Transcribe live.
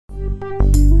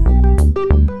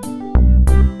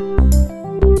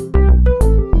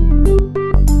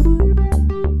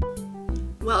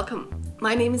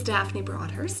My name is Daphne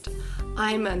Broadhurst.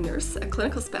 I'm a nurse, a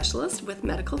clinical specialist with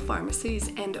medical pharmacies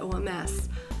and OMS.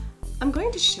 I'm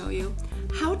going to show you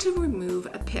how to remove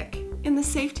a PICC in the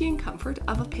safety and comfort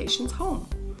of a patient's home.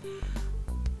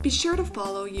 Be sure to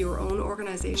follow your own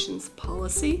organization's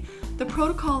policy. The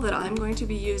protocol that I'm going to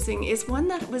be using is one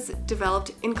that was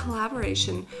developed in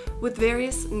collaboration with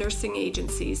various nursing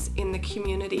agencies in the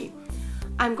community.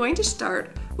 I'm going to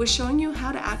start with showing you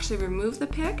how to actually remove the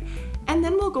PICC, and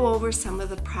then we'll go over some of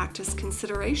the practice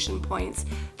consideration points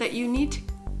that you need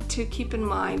to keep in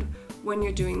mind when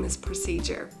you're doing this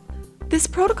procedure. This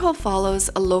protocol follows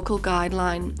a local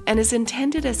guideline and is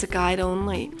intended as a guide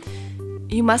only.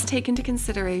 You must take into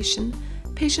consideration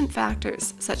patient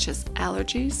factors such as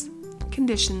allergies,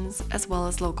 conditions, as well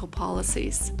as local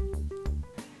policies.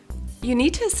 You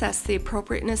need to assess the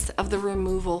appropriateness of the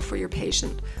removal for your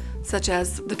patient, such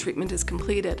as the treatment is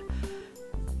completed.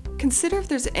 Consider if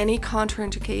there's any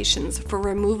contraindications for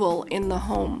removal in the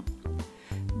home.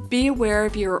 Be aware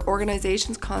of your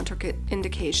organization's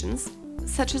contraindications,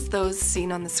 such as those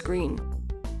seen on the screen.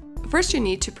 First, you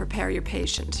need to prepare your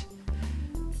patient.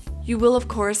 You will, of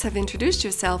course, have introduced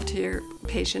yourself to your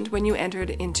patient when you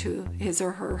entered into his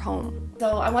or her home.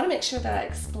 So I want to make sure that I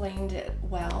explained it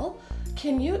well.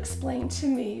 Can you explain to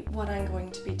me what I'm going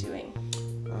to be doing?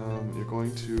 You're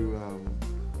going to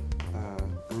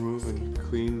remove and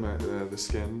clean the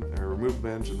skin, or remove the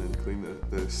bandage and then clean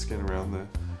the skin around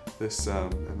this,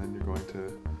 and then you're going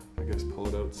to, I guess, pull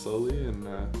it out slowly and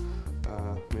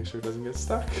make sure it doesn't get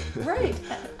stuck. Right.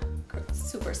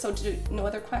 Super. So no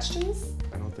other questions?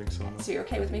 I don't think so, no. So you're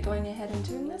okay with me going ahead and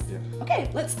doing this? Yeah. Okay,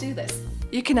 let's do this.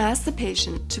 You can ask the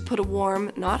patient to put a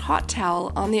warm, not hot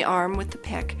towel on the arm with the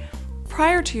PICC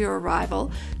prior to your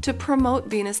arrival to promote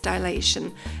venous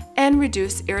dilation and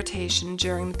reduce irritation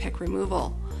during the PICC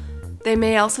removal. They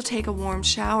may also take a warm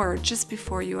shower just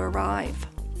before you arrive.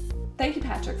 Thank you,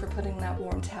 Patrick, for putting that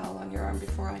warm towel on your arm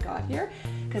before I got here,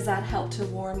 because that helped to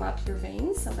warm up your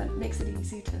veins, so that makes it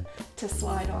easy to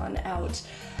slide on out.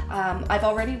 I've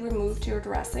already removed your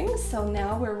dressing, so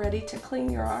now we're ready to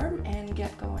clean your arm and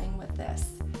get going with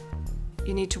this.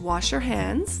 You need to wash your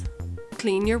hands,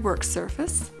 clean your work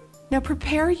surface. Now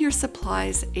prepare your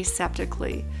supplies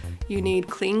aseptically. You need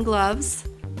clean gloves,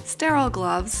 sterile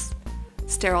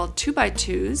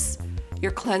 2x2s,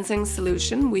 your cleansing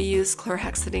solution. We use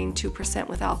chlorhexidine 2%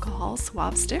 with alcohol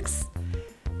swab sticks.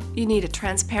 You need a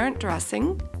transparent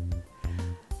dressing.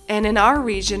 And in our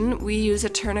region, we use a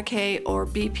tourniquet or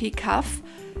BP cuff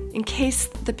in case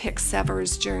the PICC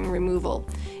severs during removal.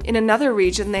 In another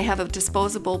region, they have a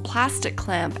disposable plastic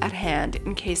clamp at hand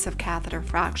in case of catheter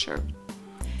fracture.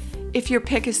 If your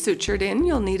PICC is sutured in,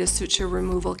 you'll need a suture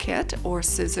removal kit or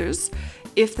scissors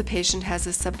if the patient has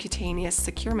a subcutaneous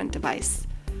securement device,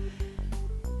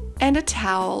 and a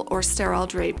towel or sterile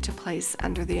drape to place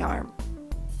under the arm.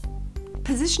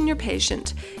 Position your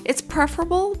patient. It's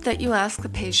preferable that you ask the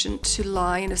patient to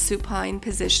lie in a supine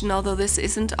position, although this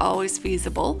isn't always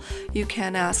feasible. You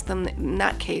can ask them in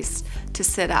that case to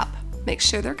sit up. Make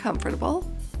sure they're comfortable.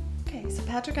 Okay, so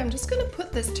Patrick, I'm just going to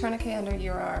put this tourniquet under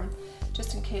your arm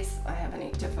just in case I have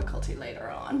any difficulty later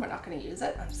on. We're not going to use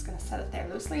it. I'm just going to set it there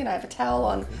loosely, and I have a towel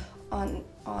on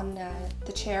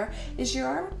the chair. Is your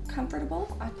arm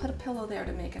comfortable? I put a pillow there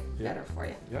to make it better for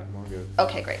you. Yeah, more good.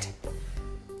 Okay, great.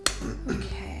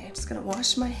 Okay, I'm just going to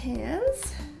wash my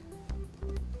hands.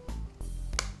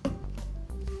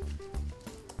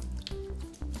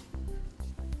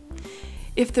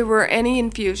 If there were any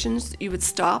infusions, you would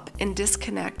stop and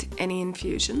disconnect any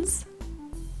infusions.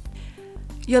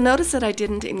 You'll notice that I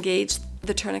didn't engage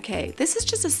the tourniquet. This is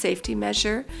just a safety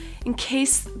measure in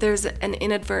case there's an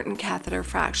inadvertent catheter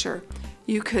fracture.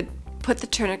 You could put the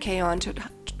tourniquet on to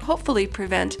hopefully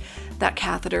prevent that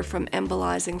catheter from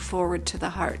embolizing forward to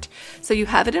the heart. So you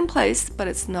have it in place, but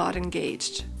it's not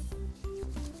engaged.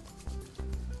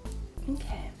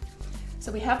 Okay,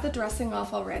 so we have the dressing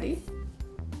off already.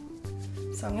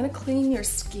 So I'm going to clean your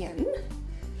skin.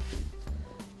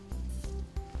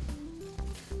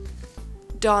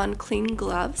 Don clean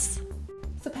gloves.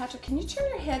 So Patrick, can you turn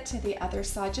your head to the other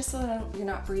side just so that you're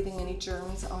not breathing any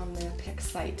germs on the PICC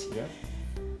site? Yeah.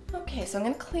 Okay, so I'm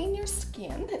going to clean your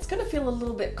skin. It's going to feel a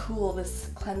little bit cool,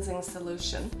 this cleansing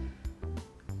solution.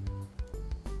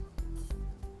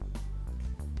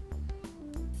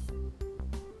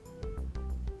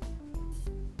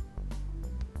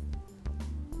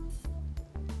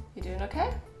 You doing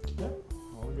okay? Yeah,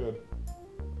 all good.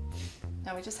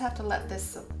 Now we just have to let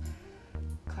this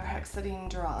chlorhexidine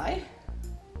dry.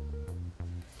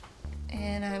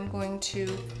 And I'm going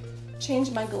to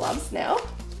change my gloves now.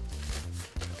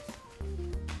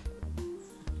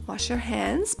 Wash your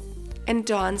hands and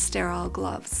don sterile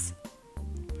gloves.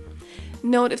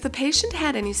 Note, if the patient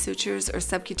had any sutures or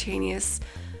subcutaneous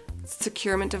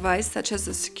securement device such as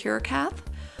a secure cath,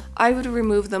 I would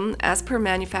remove them as per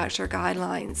manufacturer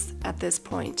guidelines at this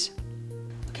point.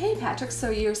 Okay, Patrick, so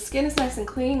your skin is nice and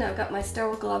clean. I've got my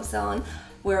sterile gloves on.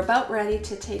 We're about ready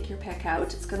to take your PICC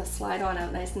out. It's going to slide on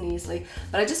out nice and easily.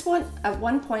 But I just want, at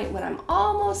one point when I'm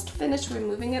almost finished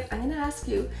removing it, I'm going to ask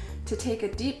you to take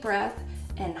a deep breath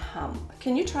and hum.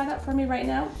 Can you try that for me right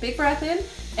now? Big breath in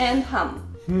and hum.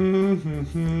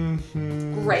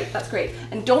 Great, that's great.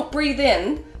 And don't breathe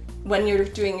in when you're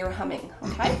doing your humming,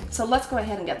 okay? So let's go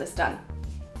ahead and get this done.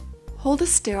 Hold a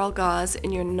sterile gauze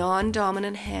in your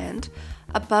non-dominant hand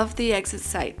above the exit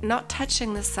site, not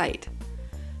touching the site.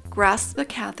 Grasp the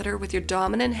catheter with your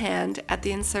dominant hand at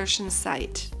the insertion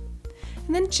site,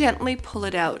 and then gently pull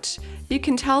it out. You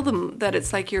can tell them that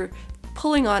it's like you're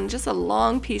pulling on just a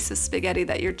long piece of spaghetti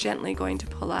that you're gently going to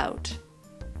pull out.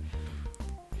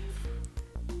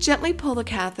 Gently pull the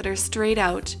catheter straight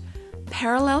out,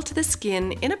 parallel to the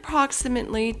skin in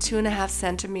approximately 2.5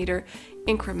 centimeter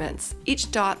increments. Each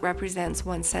dot represents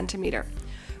 1 centimeter.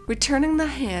 Returning the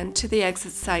hand to the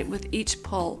exit site with each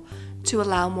pull to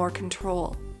allow more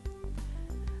control.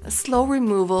 A slow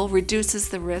removal reduces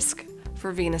the risk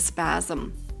for venous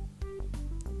spasm.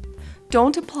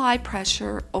 Don't apply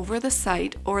pressure over the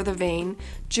site or the vein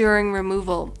during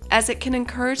removal, as it can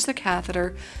encourage the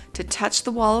catheter to touch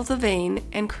the wall of the vein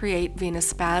and create venous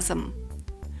spasm.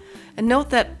 And note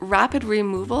that rapid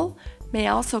removal may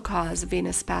also cause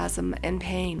venous spasm and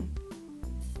pain.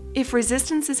 If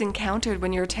resistance is encountered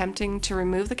when you're attempting to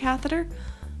remove the catheter,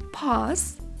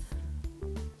 pause.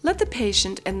 Let the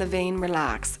patient and the vein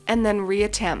relax and then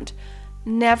reattempt.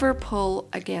 Never pull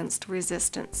against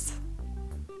resistance.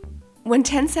 When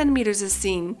 10 centimeters is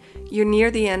seen, you're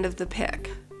near the end of the PICC.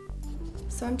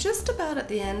 So I'm just about at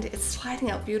the end. It's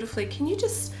sliding out beautifully. Can you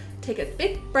just take a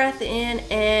big breath in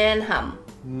and hum?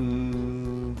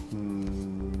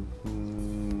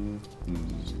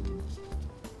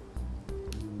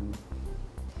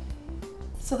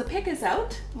 So the PICC is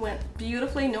out, went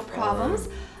beautifully, no problems.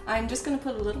 I'm just going to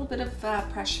put a little bit of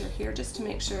pressure here just to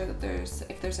make sure that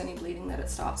if there's any bleeding, that it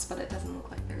stops, but it doesn't look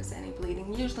like there's any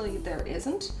bleeding. Usually there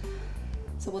isn't.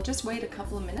 So we'll just wait a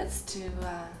couple of minutes to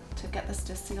get this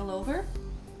to seal over.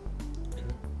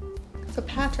 So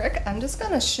Patrick, I'm just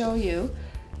going to show you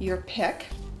your PICC.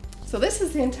 So this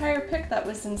is the entire PICC that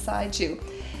was inside you.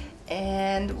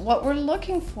 And what we're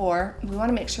looking for, we want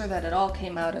to make sure that it all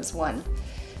came out as one.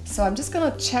 So I'm just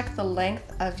going to check the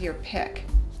length of your PICC.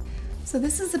 So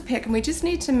this is a PICC, and we just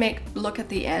need to look at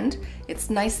the end. It's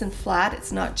nice and flat,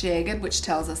 it's not jagged, which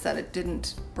tells us that it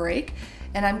didn't break.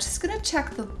 And I'm just going to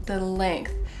check the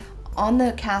length. On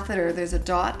the catheter, there's a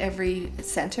dot every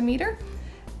centimeter,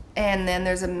 and then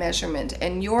there's a measurement.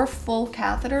 And your full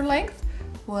catheter length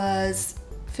was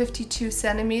 52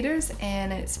 centimeters,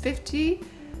 and it's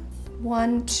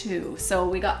 51.2. So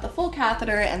we got the full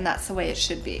catheter, and that's the way it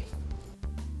should be.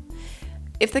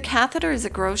 If the catheter is a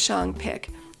Groshong PICC,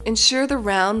 ensure the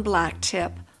round black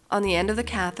tip on the end of the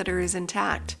catheter is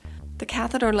intact. The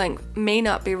catheter length may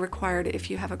not be required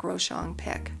if you have a Groshong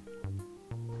PICC.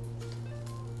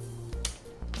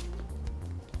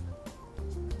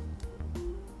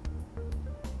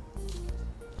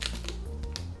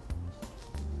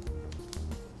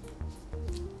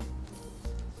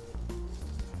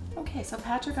 Okay, so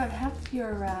Patrick, I have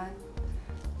your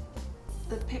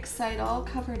the PICC site all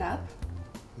covered up.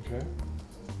 Okay.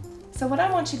 So what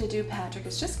I want you to do, Patrick,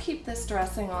 is just keep this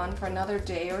dressing on for another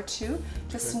day or two,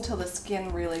 just until the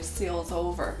skin really seals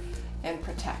over and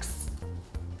protects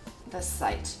the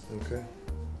site. Okay.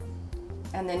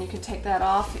 And then you can take that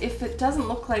off. If it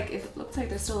looks like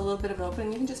there's still a little bit of an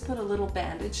opening, you can just put a little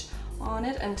bandage on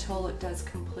it until it does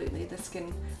completely, the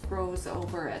skin grows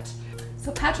over it.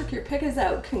 So Patrick, your PICC is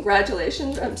out.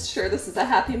 Congratulations. I'm sure this is a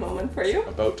happy moment for you.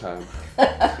 About time.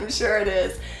 I'm sure it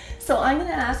is. So I'm going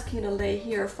to ask you to lay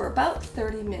here for about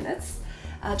 30 minutes,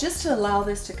 just to allow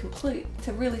this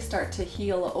to really start to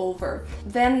heal over.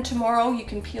 Then tomorrow you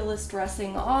can peel this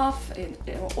dressing off,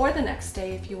 or the next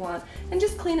day if you want, and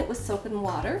just clean it with soap and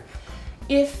water.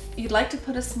 If you'd like to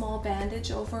put a small bandage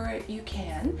over it, you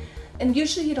can. And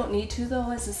usually you don't need to,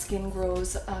 though, as the skin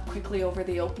grows quickly over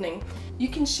the opening. You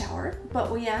can shower,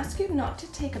 but we ask you not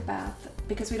to take a bath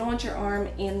because we don't want your arm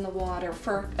in the water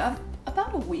for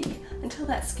about a week until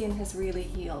that skin has really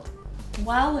healed.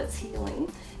 While it's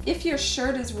healing, if your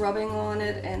shirt is rubbing on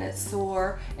it and it's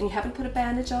sore and you haven't put a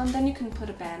bandage on, then you can put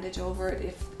a bandage over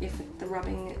it if the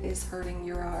rubbing is hurting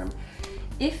your arm.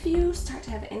 If you start to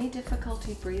have any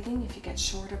difficulty breathing, if you get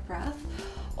short of breath,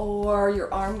 or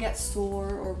your arm gets sore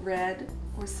or red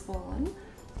or swollen,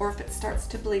 or if it starts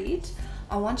to bleed,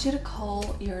 I want you to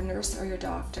call your nurse or your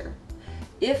doctor.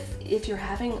 If you're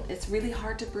having, it's really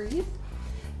hard to breathe,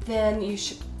 then you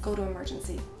should go to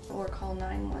emergency or call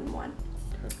 911.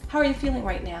 Okay. How are you feeling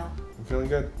right now? I'm feeling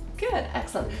good. Good,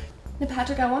 excellent. Now,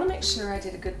 Patrick, I want to make sure I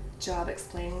did a good job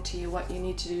explaining to you what you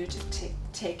need to do to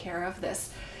take care of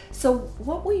this. So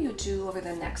what will you do over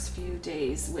the next few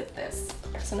days with this?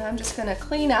 So now I'm just going to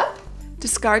clean up.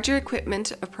 Discard your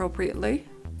equipment appropriately.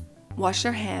 Wash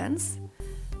your hands.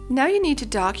 Now you need to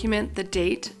document the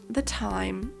date, the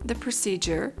time, the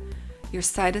procedure, your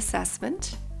site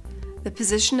assessment, the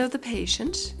position of the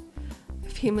patient,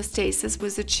 if hemostasis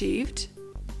was achieved,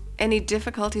 any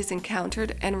difficulties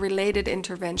encountered, and related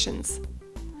interventions.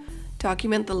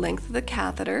 Document the length of the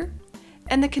catheter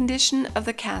and the condition of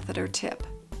the catheter tip,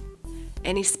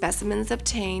 any specimens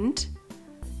obtained,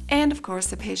 and of course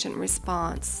the patient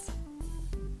response.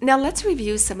 Now let's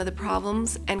review some of the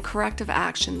problems and corrective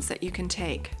actions that you can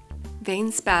take.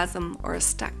 Vein spasm or a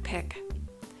stuck PICC.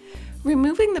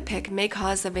 Removing the PICC may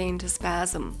cause the vein to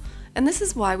spasm, and this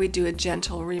is why we do a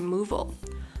gentle removal.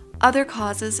 Other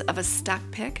causes of a stuck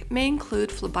PICC may include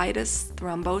phlebitis,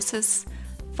 thrombosis,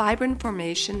 fibrin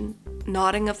formation,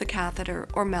 knotting of the catheter,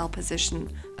 or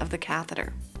malposition of the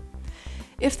catheter.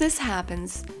 If this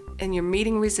happens and you're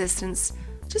meeting resistance,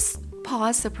 just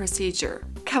pause the procedure,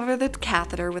 cover the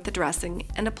catheter with the dressing,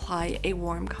 and apply a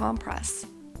warm compress.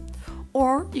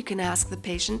 Or you can ask the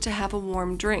patient to have a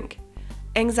warm drink.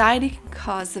 Anxiety can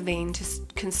cause the vein to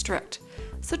constrict,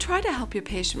 so try to help your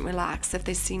patient relax if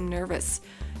they seem nervous.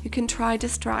 You can try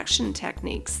distraction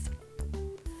techniques.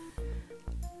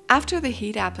 After the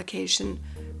heat application,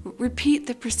 repeat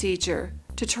the procedure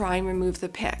to try and remove the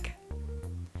PICC.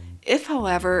 If,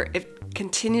 however, it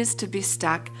continues to be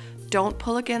stuck, don't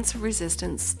pull against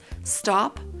resistance.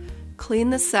 Stop, clean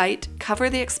the site,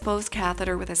 cover the exposed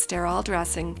catheter with a sterile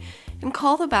dressing, and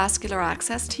call the vascular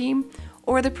access team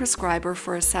or the prescriber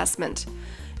for assessment.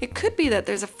 It could be that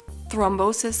there's a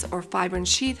thrombosis or fibrin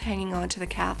sheath hanging onto the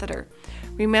catheter.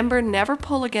 Remember, never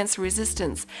pull against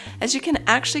resistance, as you can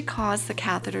actually cause the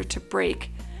catheter to break,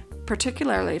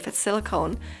 particularly if it's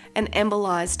silicone, and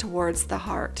embolize towards the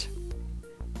heart.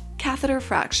 Catheter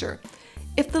fracture.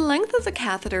 If the length of the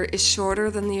catheter is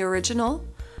shorter than the original,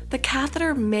 the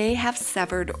catheter may have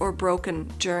severed or broken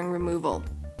during removal.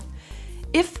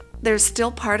 If there's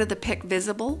still part of the PICC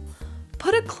visible,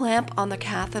 put a clamp on the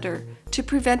catheter to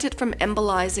prevent it from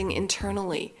embolizing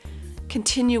internally.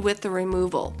 Continue with the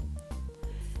removal.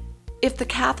 If the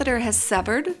catheter has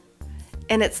severed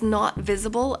and it's not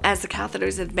visible as the catheter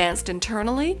is advanced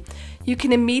internally, you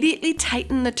can immediately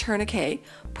tighten the tourniquet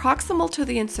proximal to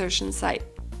the insertion site,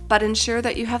 but ensure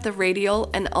that you have the radial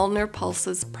and ulnar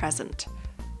pulses present.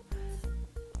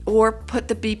 Or put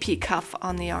the BP cuff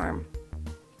on the arm.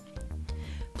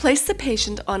 Place the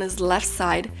patient on his left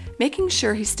side, making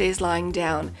sure he stays lying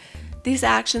down. These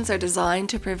actions are designed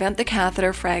to prevent the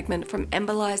catheter fragment from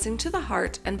embolizing to the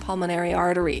heart and pulmonary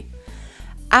artery.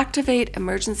 Activate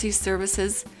emergency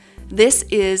services. This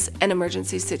is an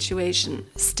emergency situation.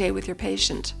 Stay with your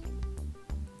patient.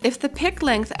 If the PICC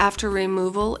length after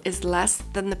removal is less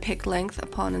than the PICC length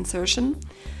upon insertion,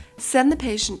 send the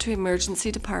patient to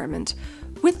emergency department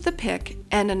with the PICC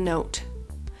and a note.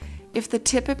 If the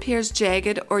tip appears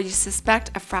jagged or you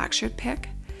suspect a fractured PICC,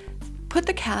 put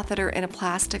the catheter in a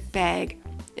plastic bag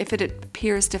if it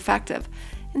appears defective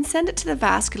and send it to the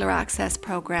vascular access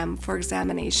program for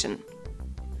examination.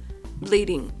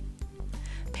 Bleeding.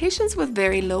 Patients with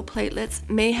very low platelets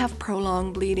may have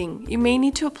prolonged bleeding. You may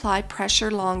need to apply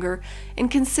pressure longer and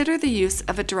consider the use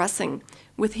of a dressing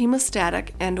with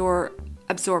hemostatic and/or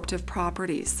absorptive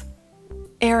properties.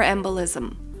 Air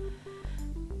embolism.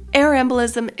 Air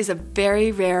embolism is a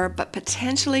very rare but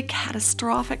potentially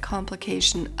catastrophic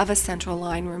complication of a central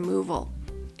line removal.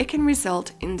 It can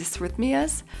result in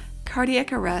dysrhythmias,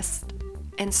 cardiac arrest,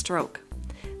 and stroke.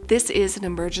 This is an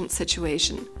emergent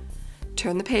situation.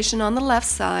 Turn the patient on the left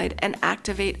side and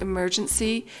activate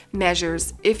emergency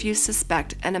measures if you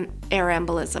suspect an air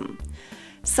embolism.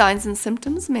 Signs and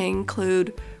symptoms may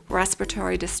include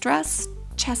respiratory distress,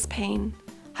 chest pain,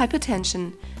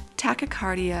 hypotension,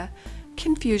 tachycardia,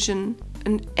 confusion,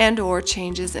 and/or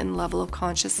changes in level of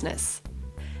consciousness.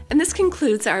 And this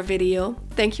concludes our video.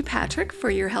 Thank you, Patrick, for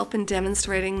your help in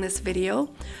demonstrating this video.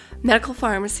 Medical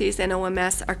pharmacies and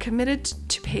OMS are committed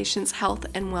to patients' health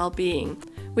and well-being.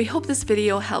 We hope this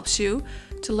video helps you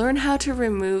to learn how to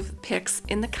remove PICCs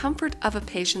in the comfort of a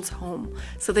patient's home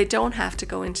so they don't have to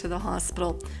go into the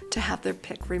hospital to have their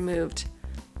PICC removed.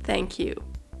 Thank you.